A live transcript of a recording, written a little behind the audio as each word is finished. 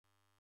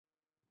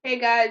Hey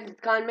guys,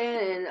 it's Conman,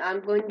 and I'm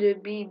going to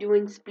be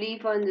doing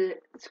Spleef on the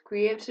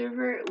creative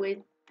server with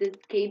the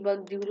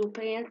K-Bug Doodle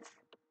Pants.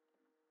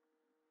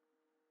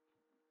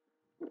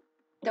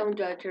 Don't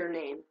judge her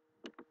name.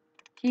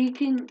 She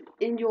can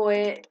enjoy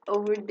it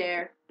over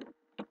there.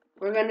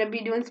 We're gonna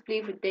be doing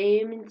Spleef with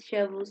diamond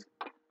shovels.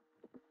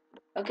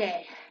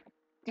 Okay,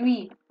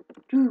 3,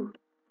 2,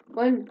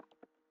 1,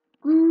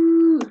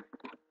 woo!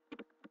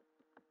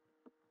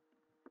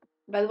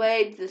 By the way,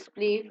 it's the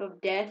Spleef of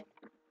death.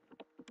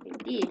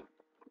 Indeed.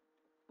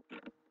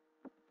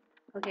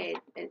 Okay,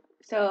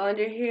 so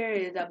under here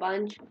is a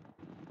bunch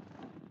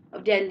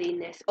of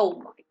deadliness. Oh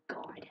my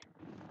god.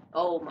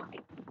 Oh my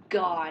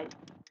god.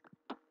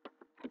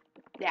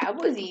 That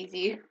was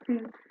easy.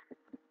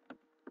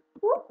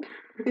 Whoop.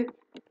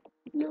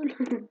 No,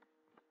 no.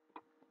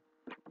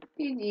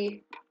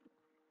 Easy.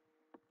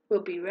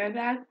 We'll be right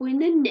back when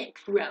the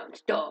next round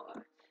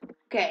starts.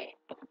 Okay.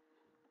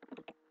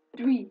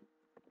 3,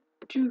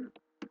 2,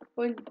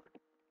 1.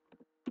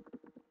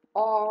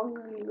 Oh,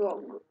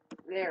 go.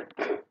 There.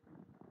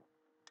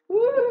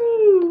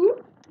 Woo!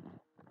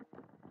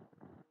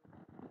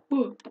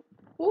 Oh.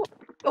 Oh.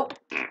 Oh.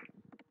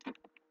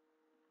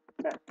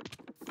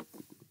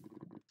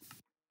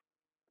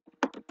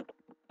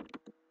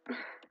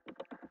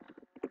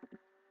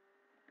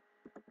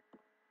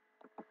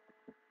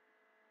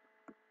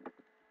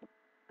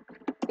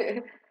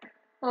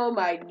 Oh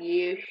my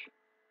gosh.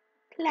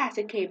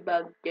 Classic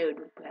K-Bug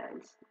doodle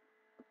plans.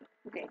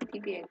 Okay,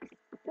 TP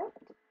accept.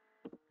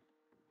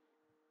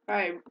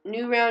 Alright,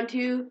 new round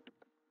 2.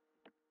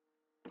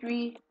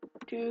 3,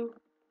 2,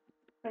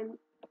 1.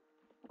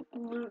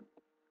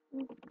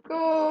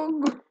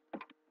 Go!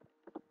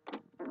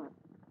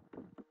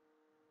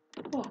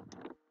 Whoa.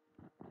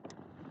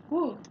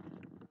 Whoa.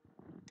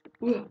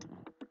 Whoa.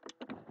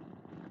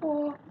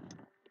 Whoa.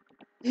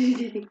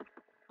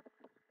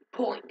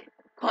 Point.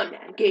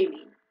 Conman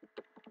Gaming.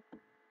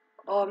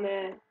 Oh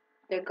man,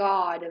 the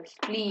god of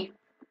Spleef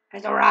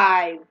has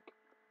arrived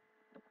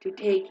to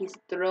take his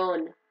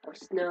throne of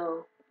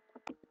snow.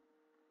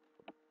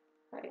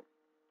 Right.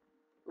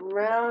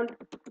 Round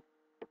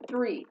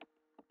 3.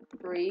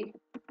 3,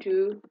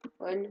 2,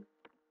 1.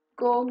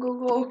 Go, go,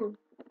 go.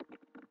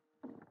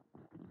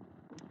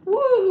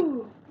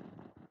 Woo!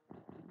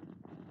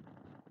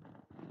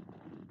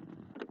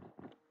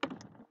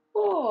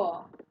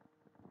 Oh!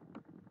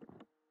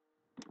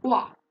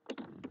 Wow!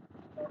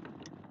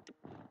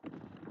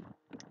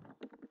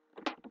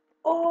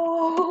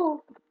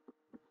 Oh!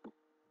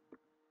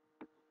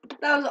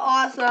 That was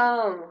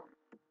awesome!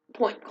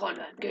 Point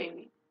Conman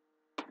Gaming.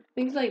 I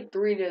think it's like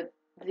 3-0.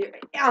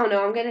 I don't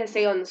know, I'm gonna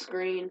say on the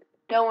screen.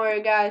 Don't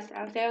worry guys,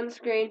 I'll stay on the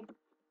screen.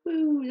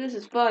 Woo, this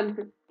is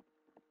fun.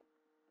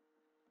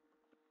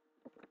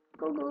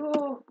 Go, go,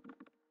 go.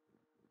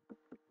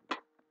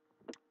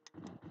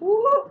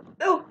 Woo!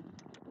 Oh!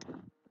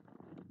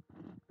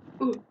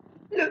 Ooh.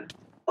 Look!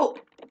 Oh!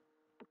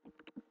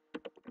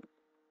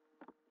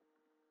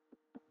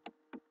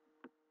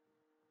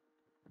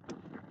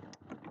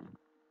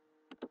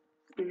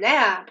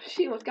 Snap!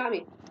 She almost got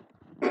me.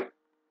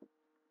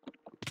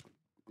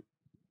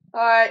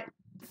 Alright.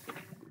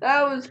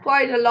 That was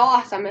quite a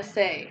loss, I must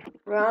say.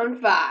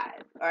 Round 5.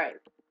 Alright.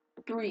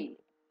 3.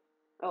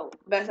 Oh,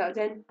 best out of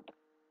 10.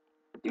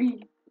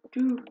 3,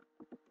 2,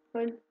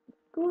 1.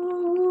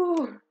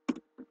 Go!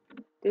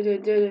 Dun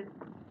dun dun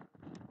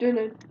dun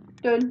dun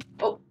dun.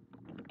 Oh.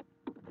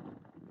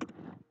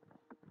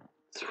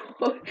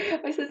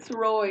 I said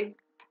Roy.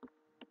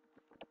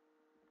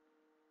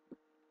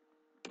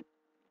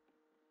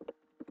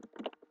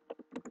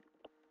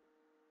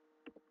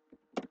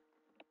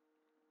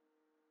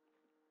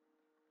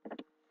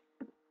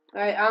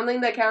 Alright, I don't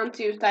think that counts.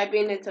 You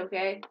typing, it's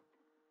okay.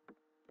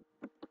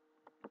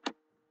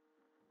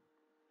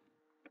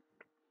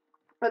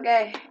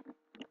 Okay.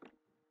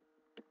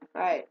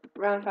 Alright,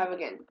 round 5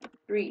 again.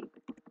 3,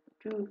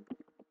 2.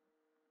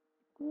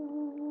 Go.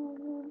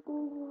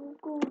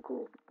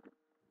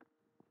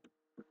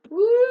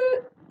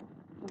 Woo!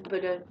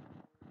 But whoa,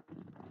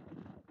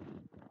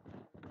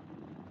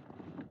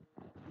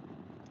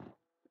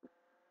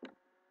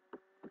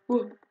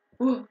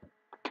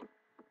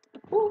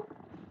 whoa, whoa,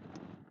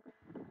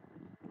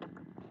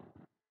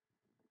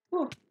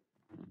 whoa.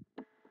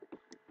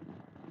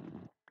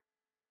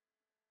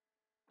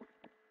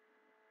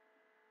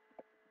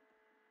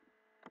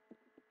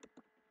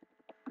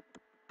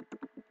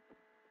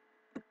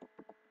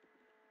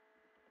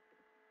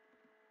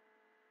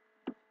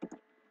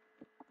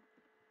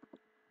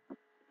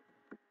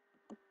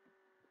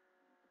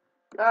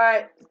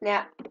 Alright,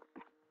 snap.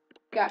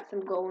 Got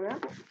some going on.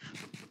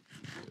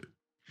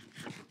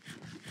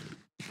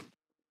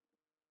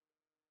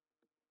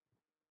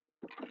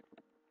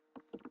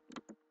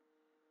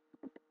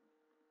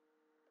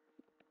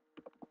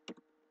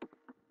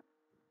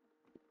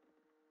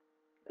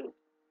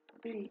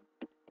 Three,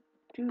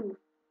 2,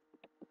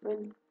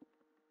 1.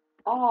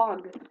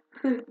 Og.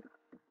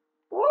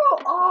 Whoa,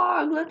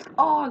 Og, let's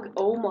Og.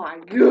 Oh my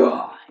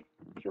god.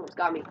 She almost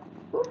got me.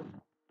 Woo.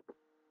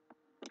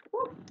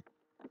 Woo.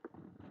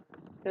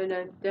 Dun,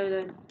 dun, dun,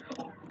 dun.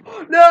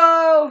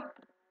 No!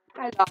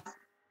 I lost.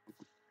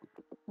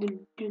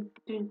 Dun, dun,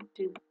 dun,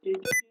 dun,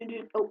 dun, dun,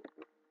 dun. Oh.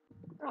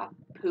 Ah,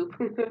 poop.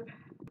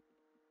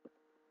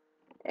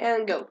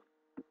 And go.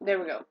 There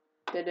we go.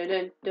 Dun, dun,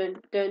 dun,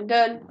 dun, dun,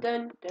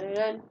 dun,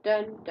 dun, dun,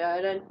 dun,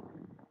 dun,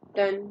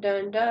 dun,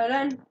 dun, dun,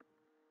 dun.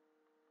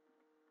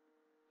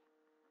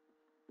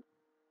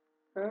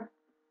 Huh?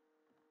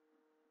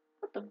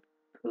 What the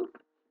poop?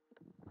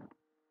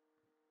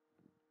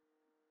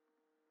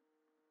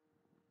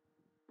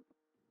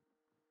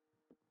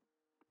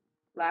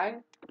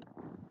 Lag?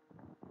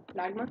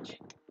 Lag much?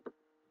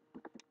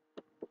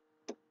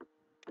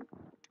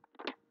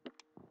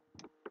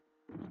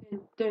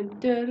 Dun, dun,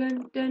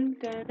 dun, dun,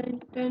 dun,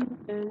 dun, dun,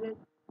 dun, dun.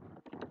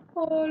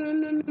 Oh, no,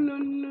 no, no, no,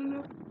 no,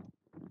 no.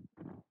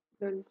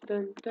 Dun,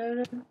 dun,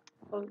 dun, dun.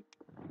 Oh.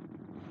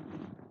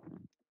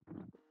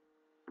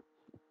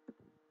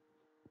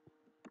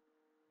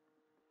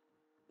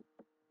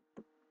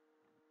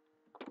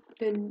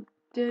 Dun,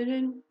 dun,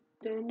 dun,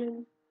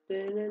 dun,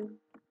 dun, dun,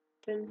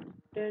 dun,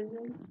 dun,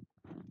 dun.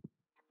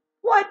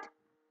 What?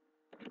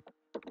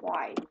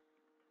 Why?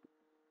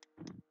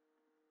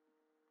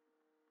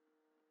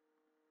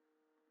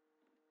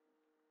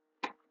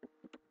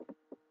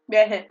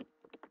 Yeah.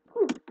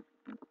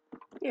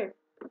 Here.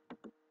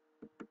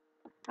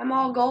 I'm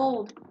all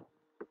gold.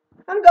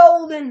 I'm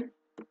golden.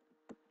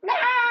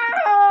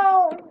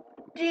 No!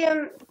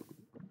 Jim.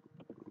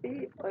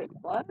 Wait,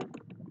 what?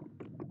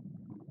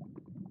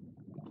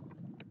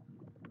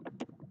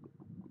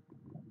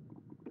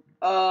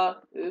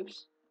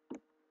 Oops.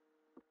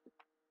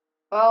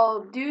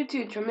 Well, due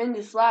to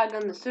tremendous lag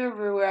on the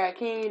server where I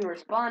can't even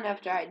respond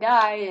after I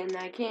die and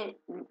I can't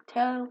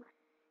tell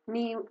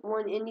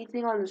anyone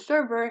anything on the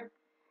server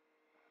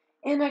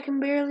and I can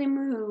barely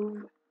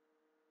move.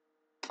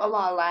 A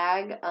lot of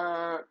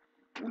lag.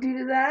 Due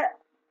to that,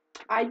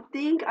 I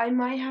think I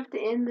might have to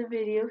end the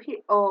video here.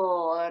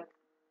 Oh,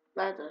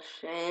 that's a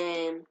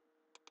shame.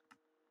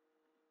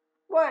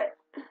 What?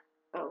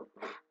 Oh.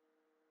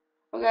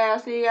 Okay, I'll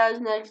see you guys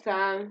next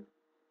time.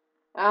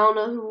 I don't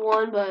know who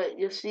won, but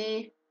you'll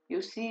see.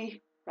 You'll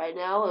see right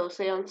now. It'll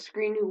say on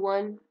screen who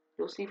won.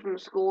 You'll see from the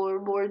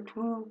scoreboard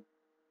too.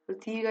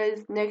 I'll see you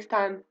guys next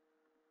time.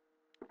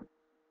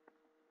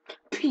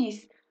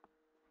 Peace.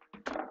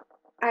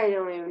 I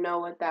don't even know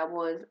what that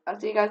was. I'll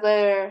see you guys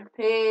later.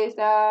 Peace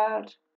out.